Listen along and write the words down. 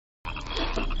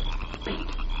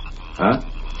Huh?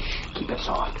 Keep it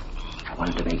soft. I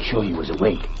wanted to make sure you was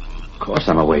awake. Of course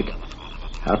I'm awake.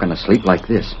 How can I sleep like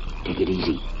this? Take it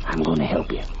easy. I'm going to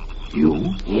help you.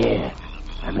 You? Yeah.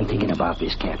 I've been thinking about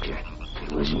this capture.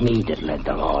 It was me that led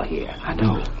the law here. I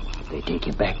know. If they take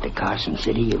you back to Carson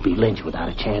City, you'll be lynched without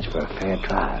a chance for a fair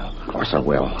trial. Of course I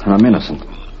will. And I'm innocent.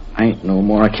 I ain't no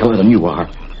more a killer than you are.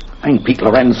 I ain't Pete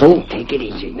Lorenzo. Take it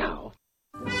easy now.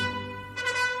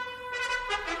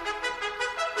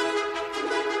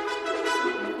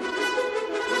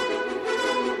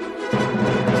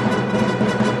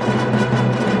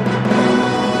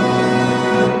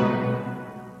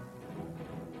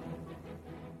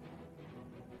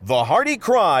 The hearty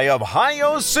cry of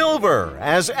Hi-Yo Silver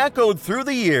has echoed through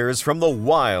the years from the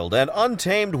wild and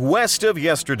untamed west of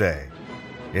yesterday.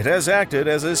 It has acted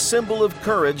as a symbol of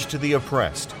courage to the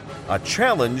oppressed, a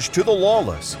challenge to the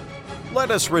lawless.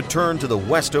 Let us return to the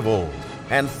west of old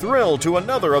and thrill to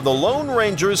another of the Lone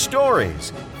Ranger's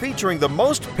stories, featuring the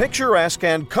most picturesque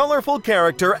and colorful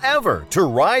character ever to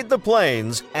ride the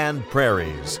plains and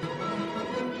prairies.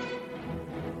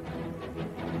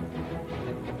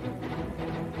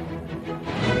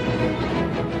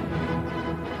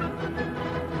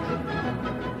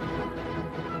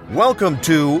 Welcome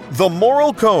to The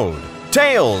Moral Code,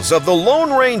 Tales of the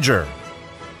Lone Ranger.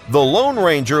 The Lone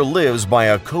Ranger lives by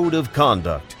a code of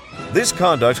conduct. This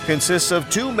conduct consists of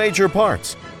two major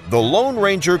parts, the Lone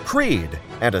Ranger Creed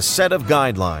and a set of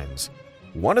guidelines.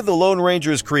 One of the Lone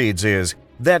Ranger's creeds is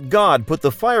that God put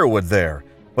the firewood there,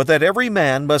 but that every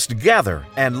man must gather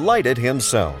and light it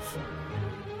himself.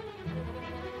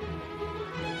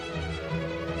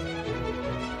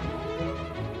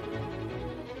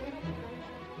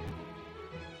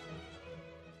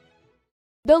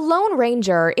 The Lone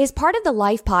Ranger is part of the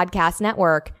Life Podcast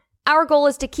Network. Our goal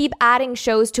is to keep adding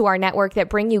shows to our network that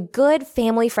bring you good,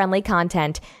 family-friendly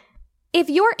content. If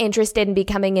you're interested in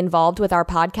becoming involved with our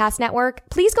podcast network,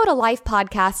 please go to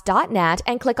lifepodcast.net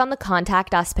and click on the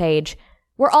Contact Us page.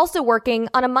 We're also working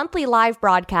on a monthly live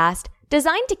broadcast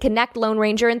designed to connect Lone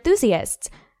Ranger enthusiasts.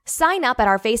 Sign up at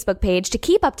our Facebook page to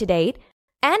keep up to date.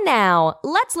 And now,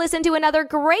 let's listen to another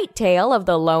great tale of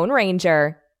the Lone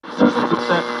Ranger.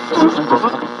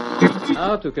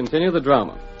 Now to continue the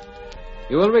drama.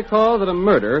 You will recall that a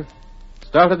murder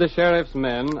started the sheriff's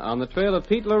men on the trail of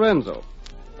Pete Lorenzo,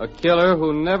 a killer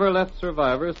who never left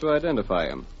survivors to identify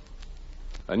him.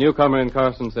 A newcomer in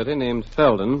Carson City named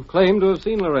Felden claimed to have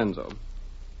seen Lorenzo.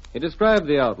 He described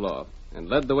the outlaw and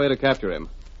led the way to capture him.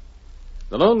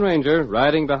 The Lone Ranger,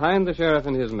 riding behind the sheriff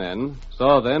and his men,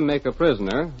 saw them make a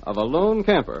prisoner of a lone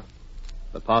camper.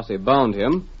 The posse bound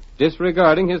him,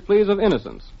 disregarding his pleas of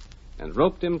innocence, and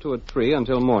roped him to a tree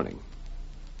until morning.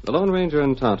 The Lone Ranger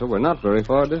and Tonto were not very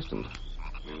far distant.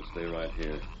 We'll stay right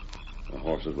here. The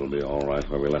horses will be all right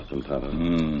where we left them, Tonto.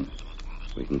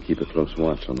 We can keep a close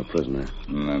watch on the prisoner.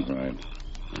 That's right.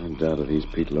 I doubt if he's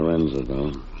Pete Lorenzo,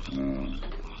 though. No.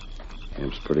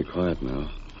 Camp's pretty quiet now.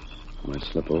 I might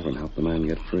slip over and help the man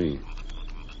get free.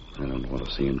 I don't want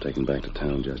to see him taken back to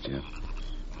town just yet.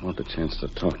 I want the chance to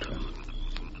talk to him.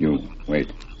 You,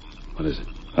 wait. What is it?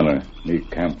 Feller, need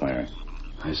campfire.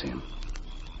 I see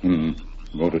him.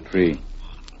 Go to tree.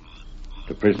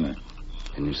 The prisoner.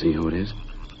 Can you see who it is?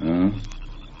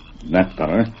 That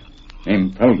feller,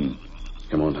 named Felden.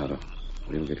 Come on, Tonto.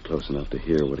 We'll get close enough to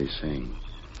hear what he's saying.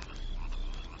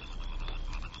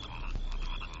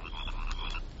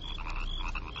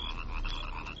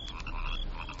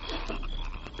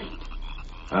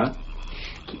 Huh?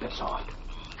 Keep it soft.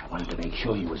 I wanted to make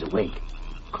sure you was awake.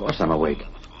 Of course I'm awake.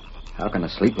 How can I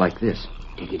sleep like this?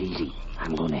 Take it easy.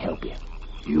 I'm going to help you.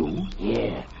 You?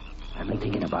 Yeah. I've been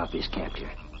thinking about this capture.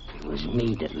 It was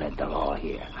me that led the law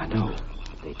here. I know.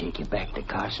 If they take you back to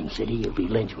Carson City, you'll be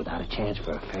lynched without a chance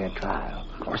for a fair trial.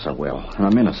 Of course I will. And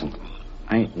I'm innocent.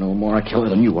 I ain't no more a killer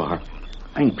than you are.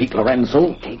 I ain't Pete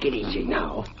Lorenzo. Take it easy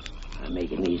now. I'm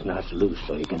making these knots loose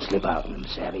so you can slip out in them,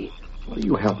 savvy? What are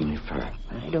you helping me for?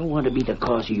 I don't want to be the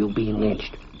cause of you being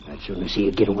lynched. I'd sooner see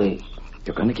you get away.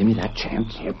 You're going to give me that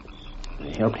chance? Yep.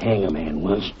 I helped hang a man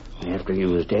once. After he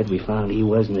was dead, we found he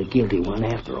wasn't the guilty one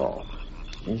after all.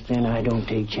 Since then, I don't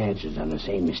take chances on the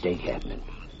same mistake happening.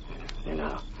 And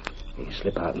now, you can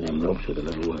slip out in them ropes with a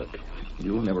little work.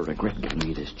 You'll never regret giving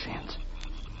me this chance.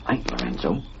 I ain't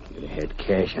Lorenzo. If I had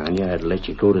cash on you, I'd let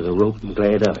you go to the rope and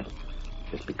glad of it.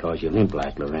 Just because you limp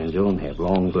like Lorenzo and have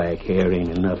long black hair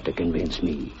ain't enough to convince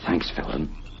me. Thanks, Felden.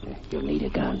 You'll need a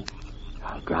gun.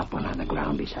 I'll drop one on the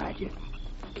ground beside you.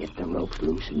 Get the ropes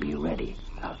loose and be ready.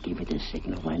 I'll give you the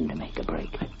signal when to make a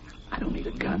break. I don't need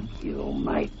a gun. You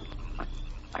might.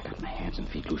 I got my hands and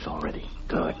feet loose already.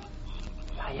 Good.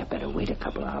 Now Now, you better wait a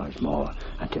couple hours more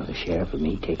until the sheriff and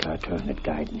me take our turn at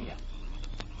guiding you.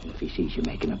 And if he sees you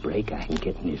making a break, I can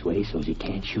get in his way so he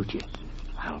can't shoot you.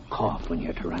 I'll cough when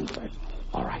you're to run for it.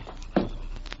 All right.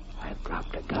 I've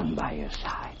dropped a gun by your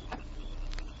side.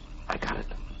 I got it.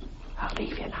 I'll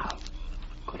leave you now.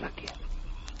 Good luck to you.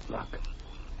 Luck.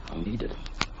 I'll need it.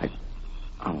 I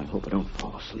only hope I don't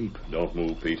fall asleep. Don't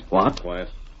move, Pete. What? Quiet.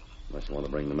 Unless you want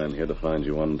to bring the men here to find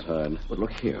you untied. But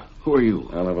look here. Who are you?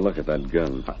 I'll have a look at that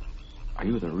gun. Are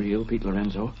you the real Pete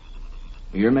Lorenzo?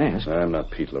 You're masked. I'm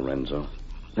not Pete Lorenzo.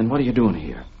 Then what are you doing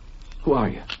here? Who are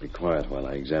you? Be quiet while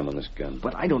I examine this gun.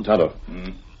 But I don't... Tonto.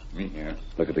 Me here.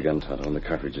 Look at the gun, Tonto, and the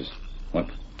cartridges. What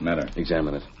matter?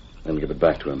 Examine it, then give it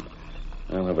back to him.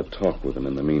 I'll have a talk with him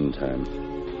in the meantime.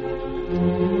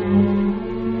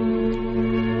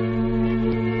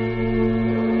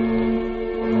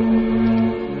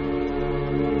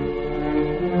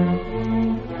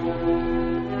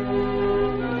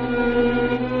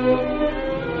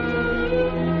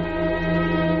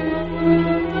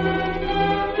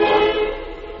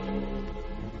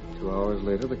 2 hours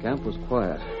later, the camp was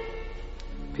quiet.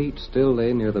 Pete still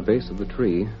lay near the base of the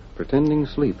tree, pretending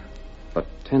sleep, but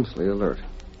tensely alert.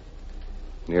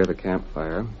 Near the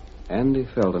campfire, Andy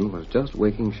Felden was just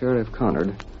waking Sheriff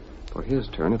Connard for his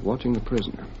turn at watching the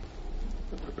prisoner.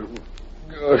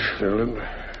 Gosh, Felden,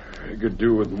 I could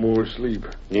do with more sleep.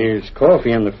 There's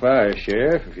coffee on the fire,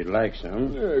 Sheriff, if you'd like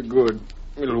some. Good.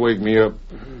 It'll wake me up.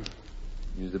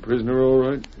 Is the prisoner all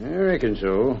right? I reckon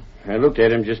so. I looked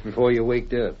at him just before you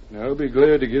waked up. I'll be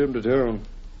glad to get him to town.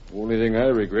 Only thing I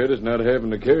regret is not having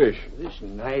the cash. This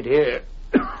night here.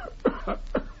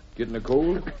 Getting a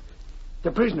cold?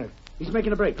 The prisoner. He's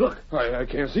making a break. Look. I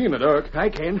can't see in the dark. I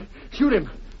can. Shoot him.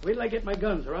 Wait till I get my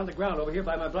guns. They're on the ground over here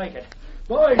by my blanket.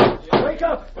 Boys, wake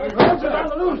up. Lorenzo's on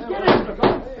the loose. Get him.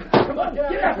 Come on,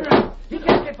 get after him. He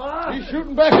can't get far. He's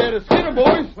shooting back at us. Hit him,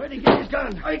 boys. Where'd he get his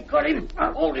gun? I got him.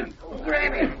 Hold him.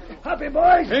 Grab him. Up him,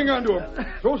 boys. Hang on to him.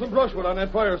 Throw some brushwood on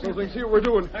that fire so they can see what we're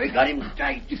doing. I got him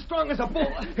tight. He's strong as a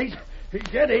bull. He's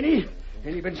dead, ain't he?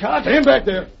 Ain't he been shot? Stand back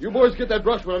there. You boys get that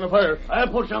brushwood on the fire. I'll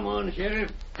put some on,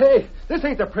 Sheriff. Hey, this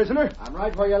ain't the prisoner. I'm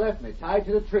right where you left me, tied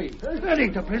to the tree. That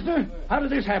ain't the prisoner. How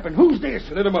did this happen? Who's this?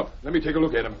 Let him up. Let me take a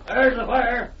look at him. There's the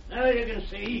fire. Now you can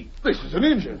see. This is an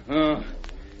engine.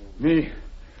 Me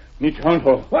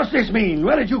Tonto. What's this mean?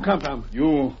 Where did you come from?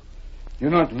 You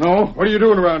not know? What are you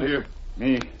doing around here?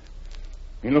 Me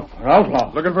look for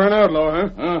outlaw. Looking for an outlaw,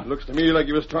 huh? Looks to me like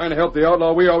you was trying to help the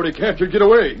outlaw we already captured get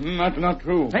away. That's not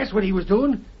true. That's what he was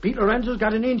doing. Pete Lorenzo's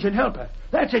got an Injun helper.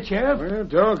 That's it, Sheriff. Well,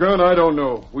 doggone, I don't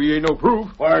know. We ain't no proof.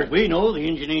 Far as we know, the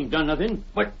Injun ain't done nothing.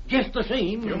 But just the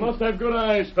same... You must have good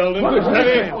eyes, Felden. What?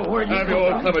 Steady. Where'd you Have come you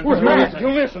all from? covered. Where's Matt? You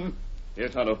listen. Here,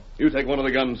 Tonto. You take one of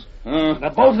the guns. Now,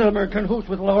 both of them are in cahoots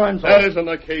with Lorenzo. That isn't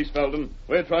the case, Felden.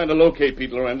 We're trying to locate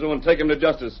Pete Lorenzo and take him to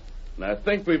justice. And I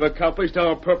think we've accomplished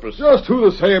our purpose. Just who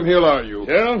the Sam Hill are you?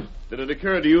 Sheriff, did it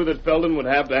occur to you that Felden would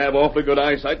have to have awfully good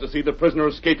eyesight to see the prisoner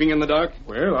escaping in the dark?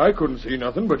 Well, I couldn't see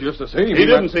nothing, but just the same. He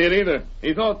didn't see it either.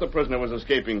 He thought the prisoner was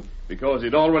escaping because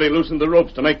he'd already loosened the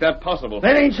ropes to make that possible.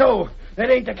 That ain't so.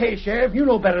 That ain't the case, Sheriff. You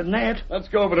know better than that. Let's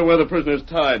go over to where the prisoner's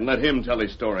tied and let him tell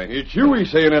his story. It's you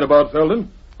he's saying that about,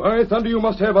 Felden. By thunder, you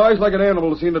must have eyes like an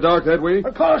animal to see in the dark that way.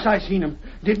 Of course I seen him.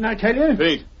 Didn't I tell you?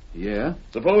 Pete, Yeah?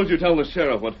 suppose you tell the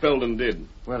sheriff what Felden did.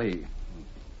 Well,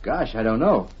 Gosh, I don't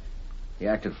know. He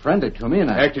acted friendly to me, and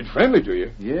I... Acted friendly to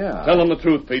you? Yeah. Tell him the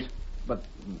truth, Pete. But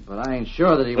I ain't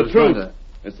sure that he The was truth. going to...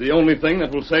 It's the only thing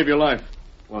that will save your life.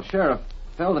 Well, Sheriff,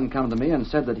 Felden come to me and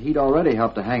said that he'd already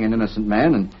helped to hang an innocent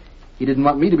man, and he didn't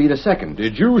want me to be the second.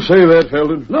 Did you say that,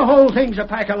 Felden? The whole thing's a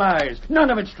pack of lies.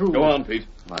 None of it's true. Go on, Pete.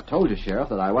 Well, I told you, Sheriff,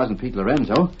 that I wasn't Pete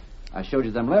Lorenzo. I showed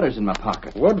you them letters in my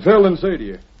pocket. What'd Felden say to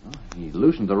you? He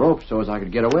loosened the rope so as I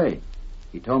could get away.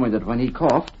 He told me that when he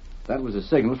coughed, that was a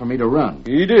signal for me to run.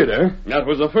 He did, eh? That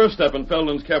was the first step in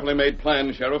Felden's carefully made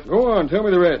plan, Sheriff. Go on, tell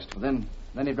me the rest. Then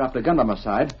he dropped a gun by my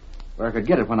side where I could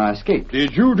get it when I escaped.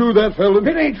 Did you do that, Felden?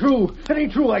 It ain't true. It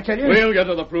ain't true, I tell you. We'll get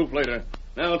to the proof later.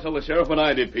 Now tell the sheriff what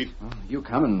I did, Pete. Well, you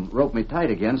come and roped me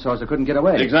tight again so as I couldn't get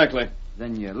away. Exactly.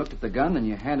 Then you looked at the gun and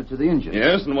you handed it to the Injun.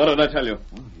 Yes, and what did I tell you?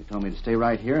 Well, you told me to stay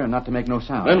right here and not to make no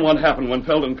sound. Then what happened when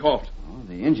Felden coughed? Well,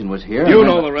 the Injun was here. You and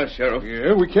know then- the rest, Sheriff.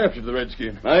 Yeah, we captured the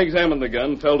redskin. I examined the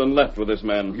gun Felden left with this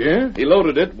man. Yeah? He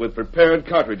loaded it with prepared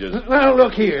cartridges. Now,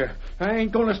 look here. I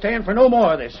ain't going to stand for no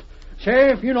more of this.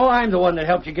 Sheriff, you know I'm the one that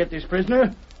helped you get this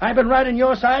prisoner. I've been right on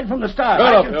your side from the start.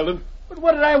 Shut up, Felden. But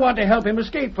what did I want to help him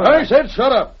escape for? I said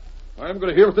shut up. I'm going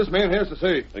to hear what this man has to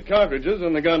say. The cartridges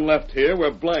and the gun left here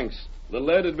were blanks. The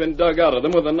lead had been dug out of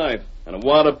them with a knife and a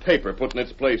wad of paper put in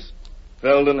its place.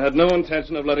 Felden had no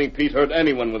intention of letting Pete hurt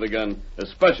anyone with a gun,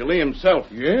 especially himself.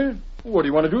 Yeah? What do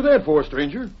you want to do that for,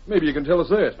 stranger? Maybe you can tell us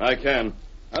that. I can.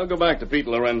 I'll go back to Pete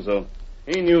Lorenzo.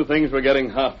 He knew things were getting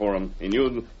hot for him. He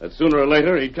knew that sooner or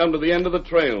later he'd come to the end of the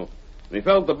trail. And he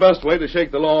felt the best way to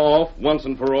shake the law off once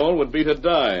and for all would be to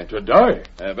die. To die?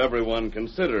 Have everyone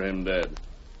consider him dead.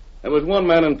 There was one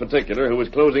man in particular who was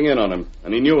closing in on him,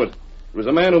 and he knew it. It was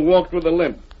a man who walked with a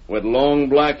limp, with long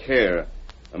black hair.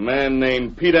 A man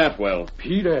named Pete Atwell.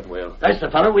 Pete Atwell. That's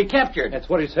the fellow we captured. That's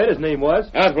what he said his name was.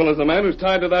 Atwell is the man who's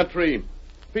tied to that tree.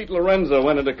 Pete Lorenzo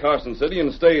went into Carson City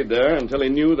and stayed there until he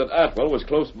knew that Atwell was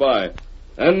close by.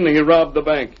 Then he robbed the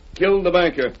bank, killed the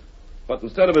banker. But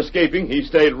instead of escaping, he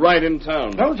stayed right in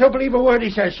town. Don't you believe a word he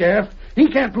says, Sheriff. He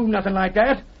can't prove nothing like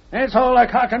that. That's all a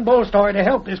cock and bull story to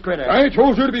help this critter. I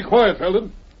told you to be quiet,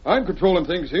 Felden. I'm controlling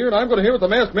things here, and I'm going to hear what the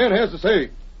masked man has to say.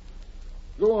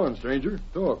 Go on, stranger.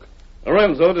 Talk.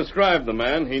 Lorenzo described the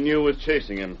man he knew was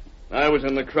chasing him. I was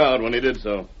in the crowd when he did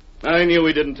so. I knew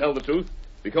he didn't tell the truth,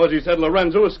 because he said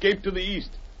Lorenzo escaped to the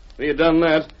east. If he had done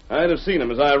that, I'd have seen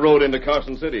him as I rode into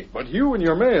Carson City. But you and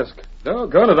your mask.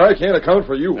 Doggone it, I can't account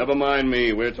for you. Never mind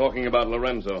me. We're talking about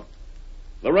Lorenzo.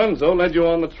 Lorenzo led you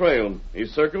on the trail. He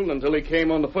circled until he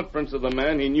came on the footprints of the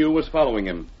man he knew was following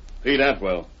him, Pete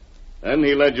Atwell. Then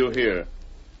he led you here.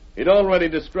 He'd already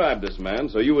described this man,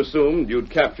 so you assumed you'd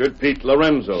captured Pete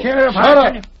Lorenzo. Sheriff, Shut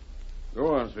up!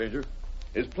 Go on, stranger.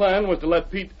 His plan was to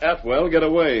let Pete Atwell get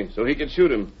away so he could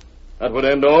shoot him. That would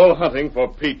end all hunting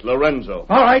for Pete Lorenzo.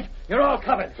 All right, you're all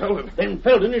covered. Felden. Then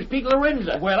Felden is Pete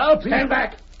Lorenzo. Well, I'll stand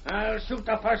back. I'll shoot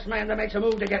the first man that makes a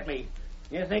move to get me.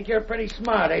 You think you're pretty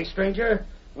smart, eh, stranger?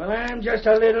 Well, I'm just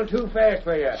a little too fast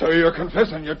for you. So you're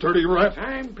confessing, you dirty rat?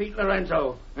 I'm Pete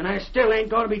Lorenzo, and I still ain't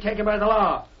going to be taken by the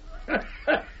law.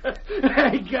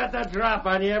 I got the drop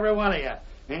on you, every one of you,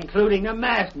 including the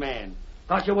masked man.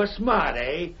 Thought you were smart,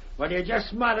 eh? Well, you're just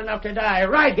smart enough to die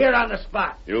right here on the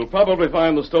spot. You'll probably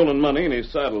find the stolen money in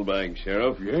his saddlebag,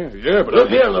 Sheriff. Yeah, but... Look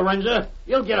here, Lorenzo.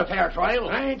 You'll get a fair trial.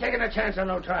 I ain't taking a chance on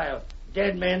no trial.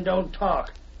 Dead men don't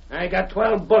talk. I got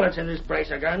 12 bullets in this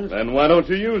brace of guns. Then why don't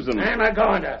you use them? I'm a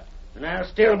going to. And I'll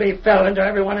still be felling to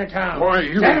everyone in town. Why,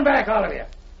 you... Stand back, all of you.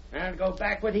 I'll go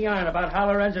back with the yarn about how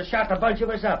Lorenzo shot a bunch of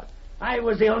us up. I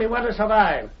was the only one to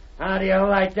survive. How do you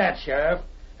like that, Sheriff?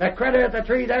 The critter at the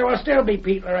tree there will still be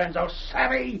Pete Lorenzo.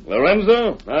 Savvy?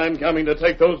 Lorenzo, I'm coming to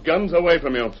take those guns away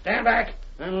from you. Stand back.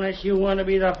 Unless you want to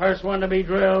be the first one to be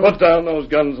drilled. Put down those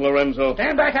guns, Lorenzo.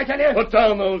 Stand back, I tell you. Put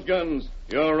down those guns.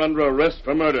 You're under arrest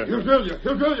for murder. He'll drill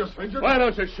you, stranger. Why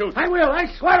don't you shoot? I will. I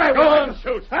swear I will. Go on,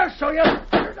 shoot. I'll show you.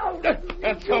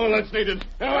 That's all that's needed.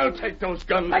 Now I'll take those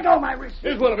guns. Let go of my wrist.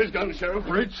 Here's one of his guns, Sheriff.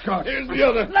 Great Scott. Here's the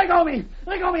other. Let go of me.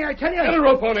 Let go of me, I tell you. Get a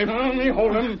rope on him. Me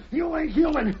hold him. You ain't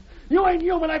human. You ain't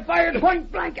human. I fired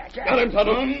point blank at you. Got him,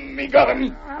 Tonto. Me got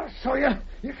him. I'll show you.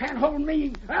 You can't hold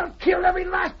me. I'll kill every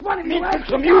last one of you.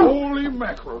 Holy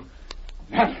mackerel.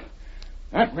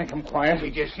 That make him quiet.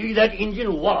 Did you see that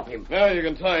Indian wallop him? Now you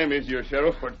can tie him easier,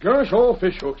 Sheriff. But gosh, all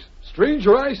fish hooks.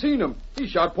 Stranger, I seen him. He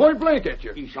shot point blank at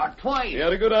you. He shot twice. He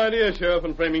had a good idea, Sheriff,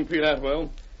 in framing Pete Atwell.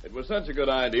 It was such a good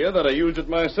idea that I used it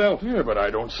myself. Yeah, but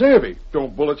I don't savvy.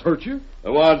 Don't bullets hurt you?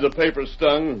 The wads of paper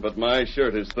stung, but my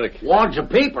shirt is thick. Wads of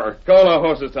paper? Call our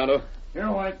horses, Tonto. You're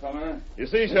a white fella. You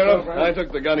see, Sheriff, I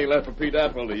took the gun he left for Pete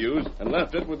Atwell to use and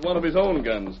left it with one of his own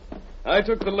guns. I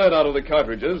took the lead out of the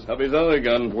cartridges of his other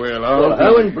gun. Well,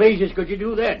 how in blazes could you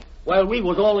do that while we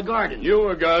was all guarding? You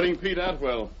were guarding Pete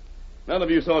Atwell. None of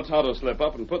you saw Tonto slip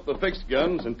up and put the fixed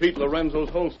guns in Pete Lorenzo's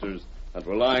holsters that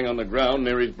were lying on the ground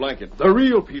near his blanket. The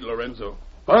real Pete Lorenzo.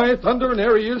 By thunder, and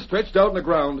there he is, stretched out on the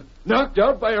ground, knocked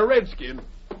out by a redskin.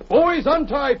 Boys,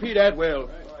 untie Pete Atwell.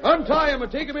 Untie him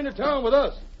and take him into town with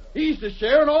us. He's to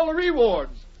share in all the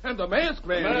rewards. And the masked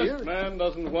man here... The masked man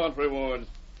doesn't want rewards.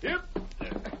 Yep.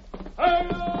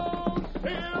 Hello,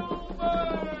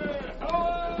 Silver!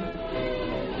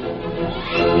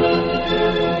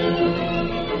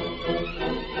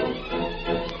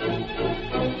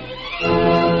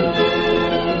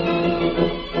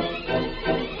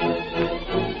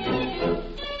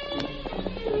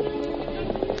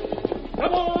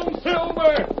 Come on,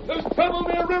 Silver! There's trouble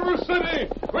near River City!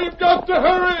 We've got to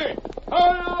hurry!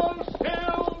 Hello, Silver!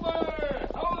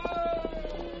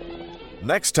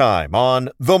 Next time on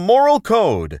The Moral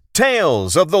Code,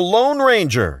 Tales of the Lone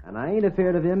Ranger. And I ain't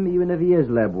afraid of him even if he is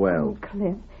Lebwell. Oh,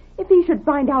 Cliff, if he should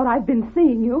find out I've been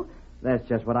seeing you... That's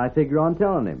just what I figure on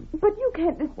telling him. But you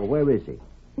can't... Well, where is he?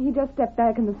 He just stepped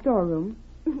back in the storeroom.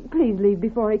 Please leave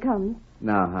before he comes.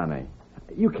 Now, honey,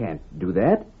 you can't do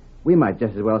that. We might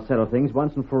just as well settle things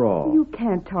once and for all. You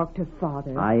can't talk to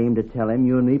Father. I aim to tell him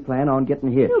you and me plan on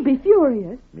getting hit. He'll be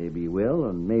furious. Maybe he will,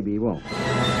 and maybe he won't.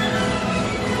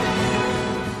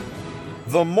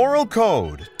 The Moral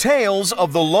Code, Tales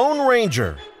of the Lone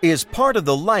Ranger, is part of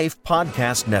the Life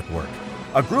Podcast Network,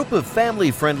 a group of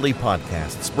family-friendly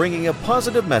podcasts bringing a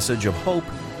positive message of hope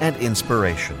and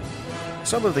inspiration.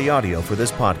 Some of the audio for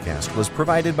this podcast was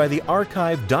provided by the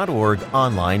archive.org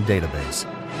online database.